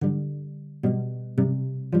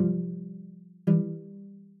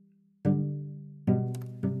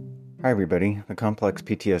Hi everybody, the complex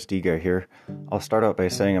PTSD guy here. I'll start out by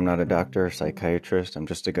saying I'm not a doctor or psychiatrist, I'm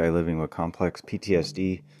just a guy living with complex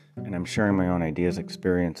PTSD, and I'm sharing my own ideas,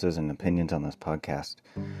 experiences, and opinions on this podcast.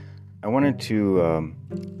 I wanted to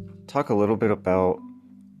talk a little bit about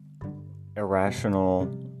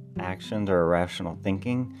irrational actions or irrational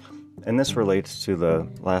thinking, and this relates to the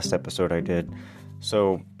last episode I did.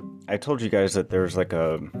 So I told you guys that there's like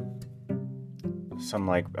a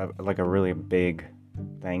really big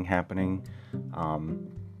thing happening,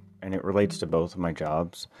 and it relates to both of my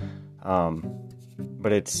jobs,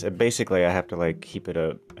 but it's basically I have to keep it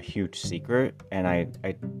a huge secret, and I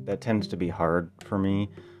that tends to be hard for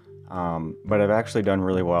me, but I've actually done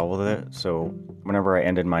really well with it. So whenever I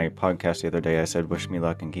ended my podcast the other day, I said wish me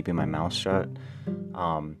luck in keeping my mouth shut,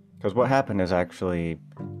 because what happened is actually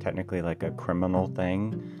technically like a criminal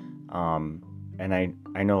thing, and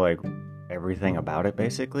I know everything about it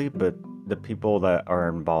basically, but the people that are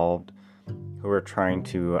involved who are trying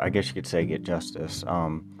to, I guess you could say, get justice,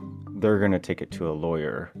 they're going to take it to a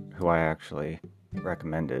lawyer who I actually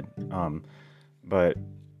recommended. But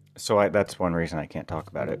so that's one reason I can't talk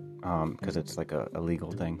about it, because it's like a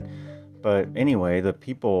legal thing. But anyway, the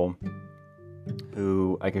people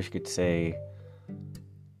who, I guess you could say,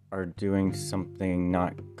 are doing something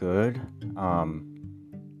not good,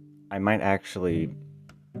 I might actually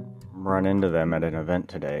run into them at an event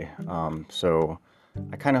today. So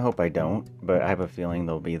I kind of hope I don't, but I have a feeling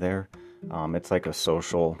they'll be there. It's like a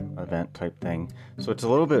social event type thing. So it's a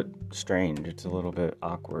little bit strange. It's a little bit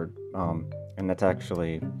awkward. And that's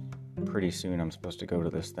actually pretty soon. I'm supposed to go to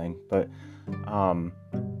this thing. But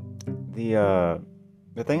the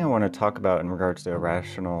thing I want to talk about in regards to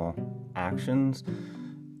irrational actions,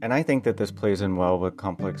 and I think that this plays in well with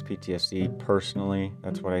complex PTSD personally.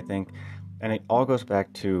 That's what I think. And it all goes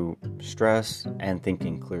back to stress and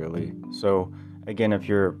thinking clearly. So again, if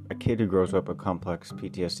you're a kid who grows up with complex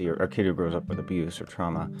PTSD, or a kid who grows up with abuse or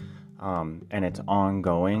trauma, and it's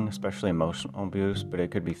ongoing, especially emotional abuse, but it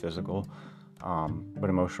could be physical, but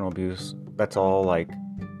emotional abuse, that's all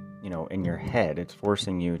in your head. It's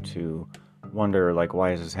forcing you to wonder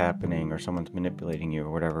why is this happening, or someone's manipulating you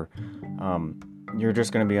or whatever. You're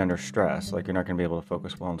just going to be under stress. You're not going to be able to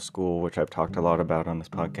focus well in school, which I've talked a lot about on this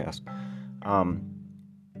podcast.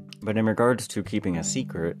 But in regards to keeping a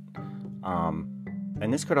secret,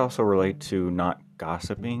 and this could also relate to not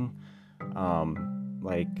gossiping,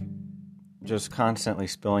 just constantly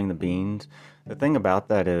spilling the beans. The thing about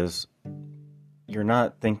that is you're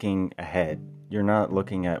not thinking ahead. You're not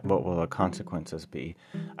looking at what will the consequences be.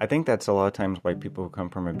 I think that's a lot of times why people who come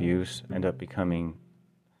from abuse end up becoming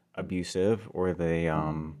abusive, or they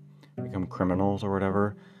become criminals or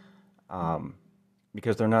whatever,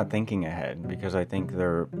 because they're not thinking ahead, because I think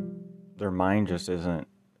their mind just isn't,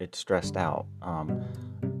 it's stressed out.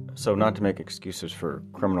 So not to make excuses for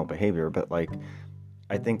criminal behavior, but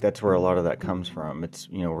I think that's where a lot of that comes from. It's,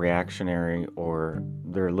 reactionary, or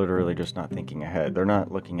they're literally just not thinking ahead. They're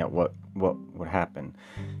not looking at what would happen.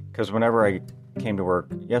 Because whenever I came to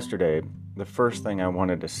work yesterday, the first thing I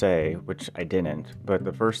wanted to say, which I didn't, but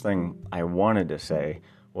the first thing I wanted to say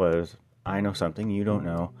was, I know something you don't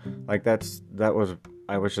know. I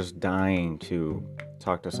was just dying to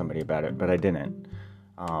talk to somebody about it, but I didn't.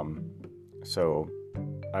 So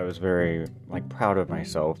I was very proud of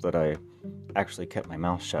myself that I actually kept my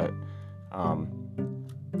mouth shut.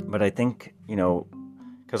 But I think,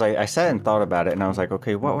 because I sat and thought about it, and I was like,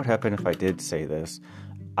 okay, what would happen if I did say this?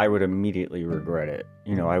 I would immediately regret it.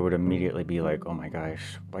 I would immediately be like, oh my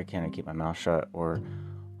gosh, why can't I keep my mouth shut? Or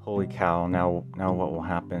holy cow, now what will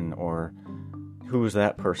happen? Or who's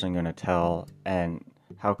that person going to tell? And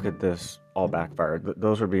how could this all backfire?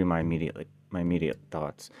 Those would be my immediate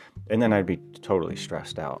thoughts. And then I'd be totally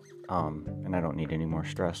stressed out. And I don't need any more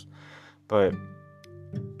stress. But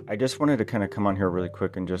I just wanted to kind of come on here really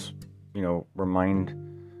quick and just, remind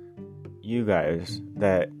you guys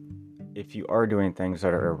that if you are doing things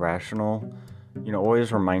that are irrational,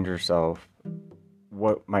 always remind yourself,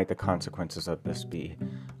 what might the consequences of this be?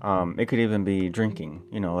 It could even be drinking.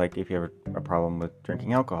 If you have a problem with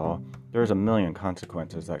drinking alcohol, there's a million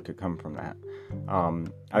consequences that could come from that.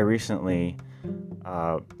 I recently,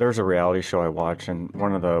 there's a reality show I watch, and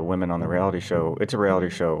one of the women on the reality show, it's a reality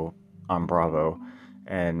show on Bravo,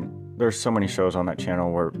 and there's so many shows on that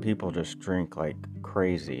channel where people just drink like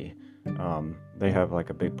crazy. They have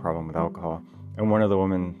a big problem with alcohol. And one of the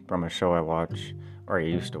women from a show I watch, or I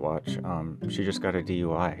used to watch, she just got a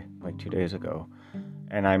DUI 2 days ago.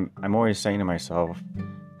 And I'm always saying to myself,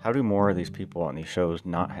 how do more of these people on these shows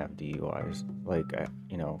not have DUIs?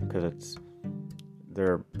 Because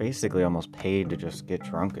they're basically almost paid to just get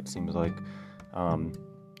drunk, it seems like.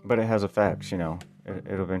 but it has effects, it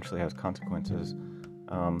eventually has consequences.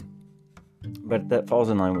 But that falls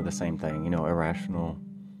in line with the same thing, irrational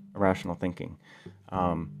thinking.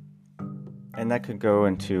 Um, and that could go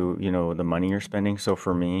into, the money you're spending. So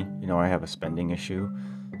for me, I have a spending issue.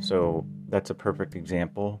 So that's a perfect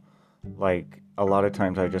example. Like, a lot of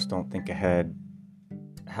times I just don't think ahead.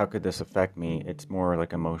 How could this affect me? It's more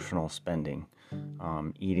like emotional spending,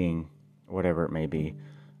 eating, whatever it may be.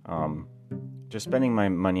 Just spending my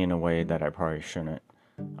money in a way that I probably shouldn't.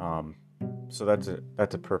 Um, so that's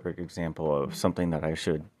a perfect example of something that I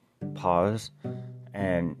should pause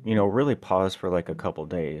and really pause for like a couple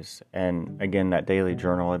days. And again, that daily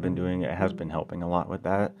journal I've been doing, it has been helping a lot with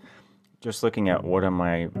that. Just looking at what am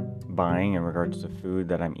I buying in regards to food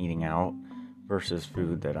that I'm eating out versus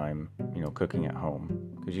food that I'm cooking at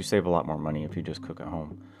home, because you save a lot more money if you just cook at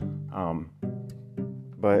home.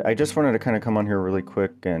 But I just wanted to kind of come on here really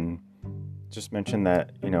quick and just mention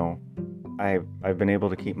that I've been able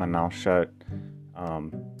to keep my mouth shut,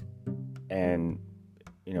 and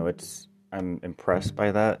I'm impressed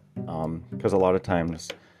by that, because a lot of times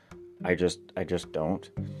I just don't.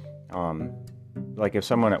 Like, if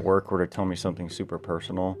someone at work were to tell me something super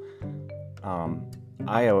personal,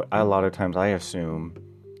 I a lot of times I assume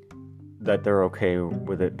that they're okay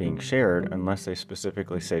with it being shared unless they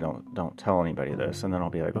specifically say don't tell anybody this, and then I'll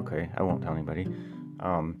be like, okay, I won't tell anybody.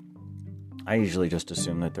 I usually just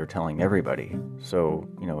assume that they're telling everybody, so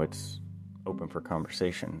it's open for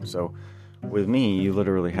conversation. So with me, you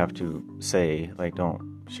literally have to say, like,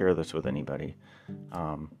 don't share this with anybody.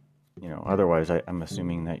 Otherwise I'm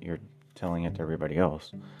assuming that you're telling it to everybody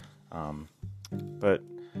else. But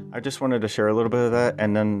I just wanted to share a little bit of that.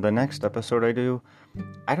 And then the next episode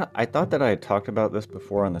I thought that I had talked about this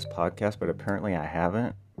before on this podcast, but apparently I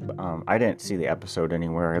haven't. I didn't see the episode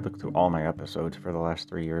anywhere. I looked through all my episodes for the last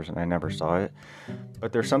 3 years and I never saw it.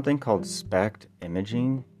 But there's something called SPECT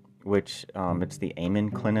imaging, which it's the Amen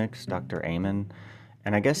Clinics, Dr. Amen.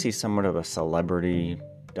 And I guess he's somewhat of a celebrity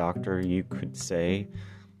doctor, you could say.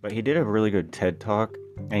 But he did a really good TED Talk,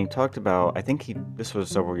 and he talked about, this was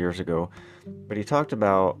several years ago, but he talked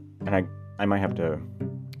about, and I might have to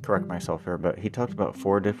correct myself here, but he talked about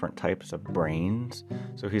 4 different types of brains.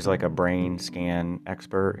 So he's like a brain scan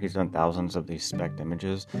expert. He's done thousands of these SPECT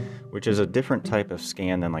images, which is a different type of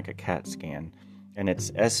scan than like a CAT scan. And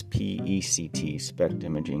it's SPECT, SPECT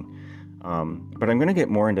imaging. But I'm going to get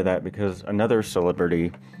more into that because another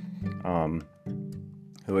celebrity,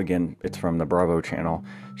 who again, it's from the Bravo channel,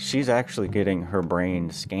 she's actually getting her brain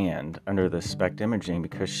scanned under the SPECT imaging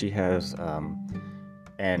because she has,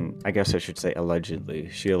 and I guess I should say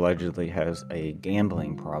she allegedly has a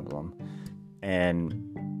gambling problem.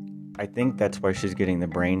 And I think that's why she's getting the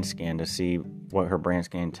brain scan, to see what her brain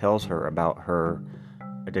scan tells her about her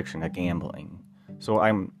addiction to gambling. So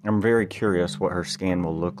I'm very curious what her scan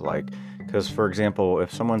will look like. Because, for example,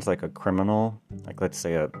 if someone's like a criminal, like let's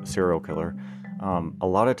say a serial killer, a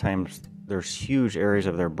lot of times there's huge areas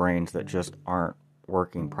of their brains that just aren't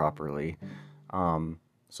working properly.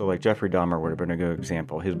 So like Jeffrey Dahmer would have been a good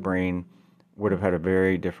example. His brain would have had a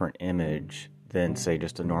very different image than, say,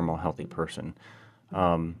 just a normal healthy person.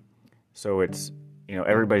 So it's,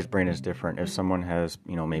 everybody's brain is different. If someone has,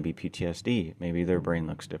 maybe PTSD, maybe their brain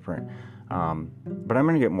looks different. But I'm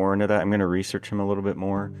going to get more into that. I'm going to research him a little bit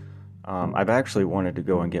more. I've actually wanted to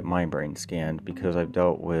go and get my brain scanned because I've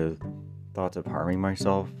dealt with thoughts of harming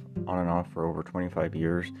myself on and off for over 25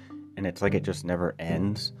 years, and it's like it just never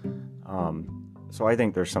ends. So I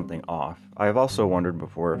think there's something off. I've also wondered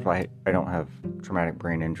before if I don't have traumatic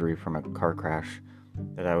brain injury from a car crash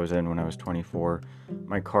that I was in when I was 24.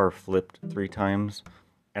 My car flipped 3 times,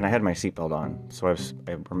 and I had my seatbelt on, so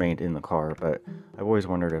I've remained in the car, but I've always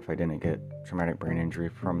wondered if I didn't get traumatic brain injury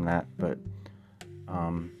from that, but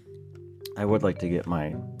I would like to get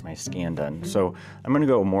my scan done. So I'm going to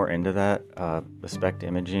go more into that, the SPECT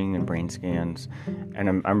imaging and brain scans, and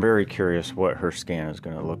I'm very curious what her scan is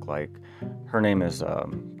going to look like. Her name is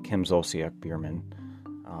Kim Zolciak Bierman.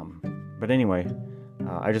 But anyway,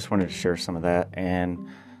 I just wanted to share some of that, and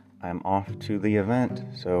I'm off to the event.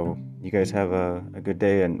 So you guys have a good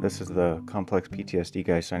day, and this is the Complex PTSD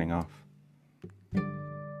guy signing off.